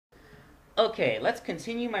Okay, let's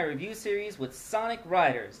continue my review series with Sonic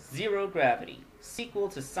Riders Zero Gravity, sequel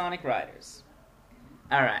to Sonic Riders.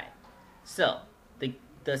 Alright, so the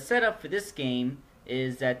setup for this game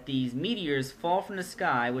is that these meteors fall from the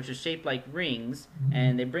sky, which are shaped like rings,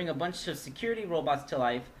 and they bring a bunch of security robots to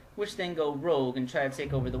life, which then go rogue and try to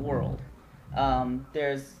take over the world.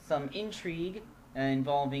 There's some intrigue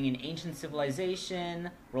involving an ancient civilization,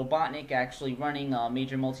 Robotnik actually running a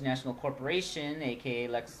major multinational corporation, aka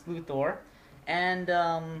Lex Luthor, and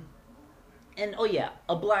oh yeah,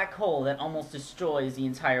 a black hole that almost destroys the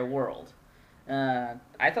entire world.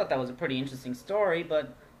 I thought that was a pretty interesting story,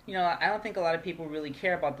 but you know, I don't think a lot of people really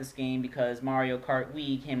care about this game because Mario Kart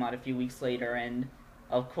Wii came out a few weeks later, and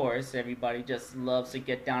of course everybody just loves to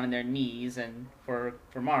get down on their knees and for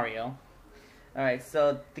Mario. Alright,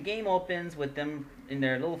 so the game opens with them in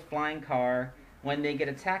their little flying car when they get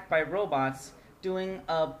attacked by robots, doing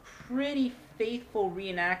a pretty faithful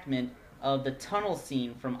reenactment of the tunnel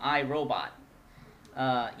scene from iRobot.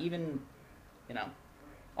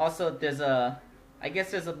 Also I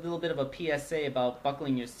guess there's a little bit of a PSA about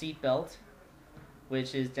buckling your seatbelt,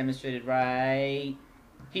 which is demonstrated right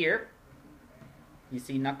here. You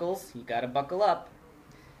see Knuckles? You gotta buckle up.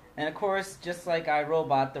 And of course, just like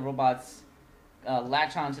iRobot, the robots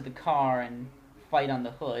latch onto the car and fight on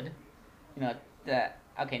the hood. You know,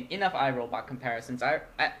 okay, enough iRobot comparisons. I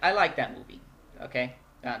like that movie. Okay,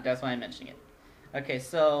 that's why I'm mentioning it. Okay,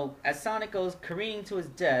 so as Sonic goes careening to his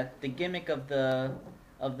death, the gimmick of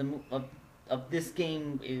this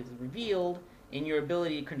game is revealed in your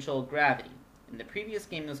ability to control gravity. In the previous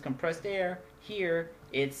game, it was compressed air. Here,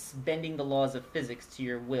 it's bending the laws of physics to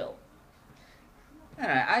your will.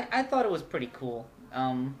 I thought it was pretty cool.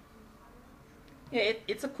 Yeah,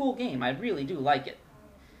 it's a cool game. I really do like it.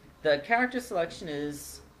 The character selection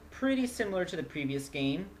is pretty similar to the previous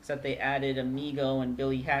game, except they added Amigo and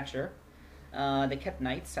Billy Hatcher. They kept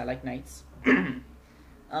Knights. I like Knights.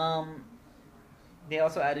 They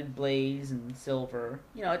also added Blaze and Silver.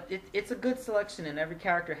 You know, it's a good selection, and every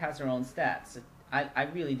character has their own stats. I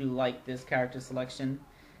really do like this character selection.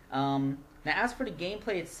 Now, as for the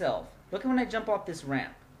gameplay itself, look at when I jump off this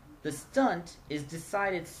ramp. The stunt is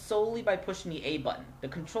decided solely by pushing the A button. The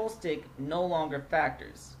control stick no longer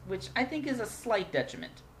factors, which I think is a slight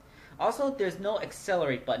detriment. Also, there's no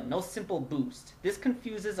accelerate button, no simple boost. This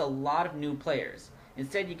confuses a lot of new players.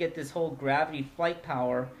 Instead, you get this whole gravity flight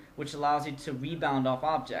power, which allows you to rebound off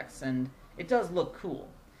objects, and it does look cool.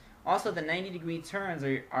 Also, the 90-degree turns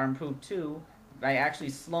are improved too, by actually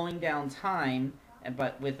slowing down time,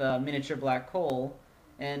 but with a miniature black hole,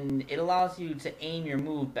 and it allows you to aim your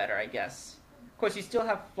move better, I guess. Of course, you still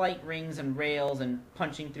have flight rings and rails and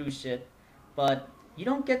punching through shit, but you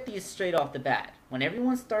don't get these straight off the bat. When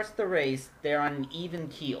everyone starts the race, they're on an even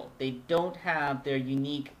keel. They don't have their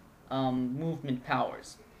unique movement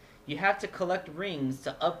powers. You have to collect rings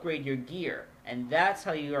to upgrade your gear, and that's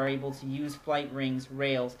how you are able to use flight rings,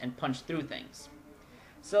 rails, and punch through things.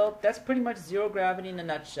 So that's pretty much Zero Gravity in a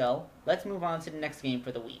nutshell. Let's move on to the next game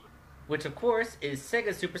for the Wii, which of course is Sega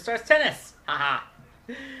Superstars Tennis! Haha!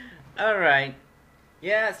 Alright.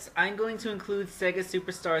 Yes, I'm going to include Sega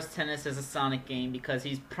Superstars Tennis as a Sonic game because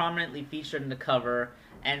he's prominently featured in the cover,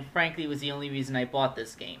 and frankly was the only reason I bought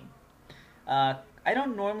this game. I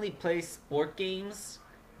don't normally play sport games,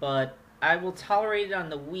 but I will tolerate it on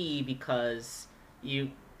the Wii because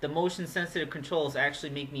the motion-sensitive controls actually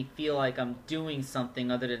make me feel like I'm doing something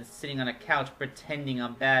other than sitting on a couch pretending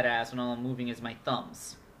I'm badass when all I'm moving is my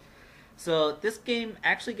thumbs. So this game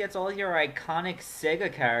actually gets all your iconic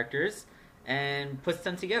Sega characters and puts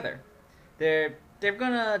them together. They're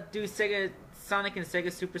gonna do Sonic and Sega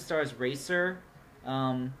Superstars Racer.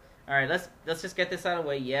 Alright, let's just get this out of the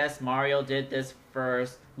way. Yes, Mario did this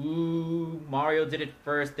first. Ooh, Mario did it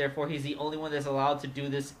first, therefore he's the only one that's allowed to do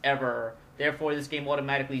this ever. Therefore this game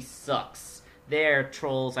automatically sucks. There,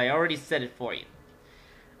 trolls, I already said it for you.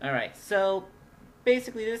 Alright, so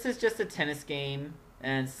basically this is just a tennis game,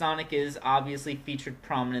 and Sonic is obviously featured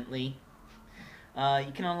prominently.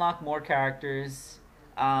 You can unlock more characters.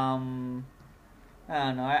 I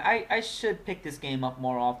don't know, I should pick this game up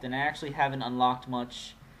more often. I actually haven't unlocked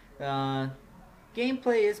much.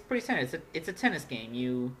 Gameplay is pretty standard. It's a tennis game.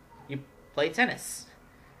 You play tennis.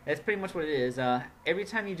 That's pretty much what it is. Every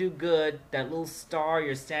time you do good, that little star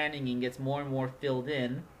you're standing in gets more and more filled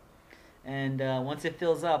in. And once it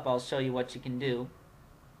fills up, I'll show you what you can do.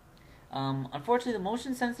 Unfortunately, the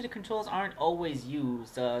motion-sensitive controls aren't always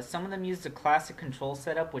used. Some of them use the classic control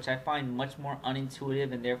setup, which I find much more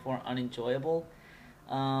unintuitive and therefore unenjoyable.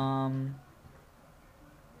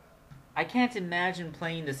 I can't imagine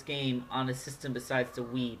playing this game on a system besides the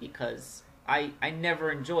Wii because I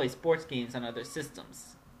never enjoy sports games on other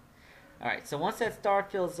systems. Alright, so once that star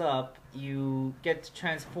fills up, you get to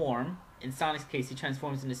transform. In Sonic's case, he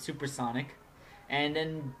transforms into Supersonic. And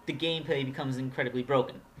then the gameplay becomes incredibly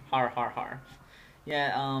broken. Har har har.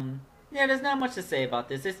 Yeah, there's not much to say about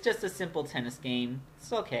this. It's just a simple tennis game.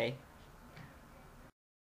 It's okay.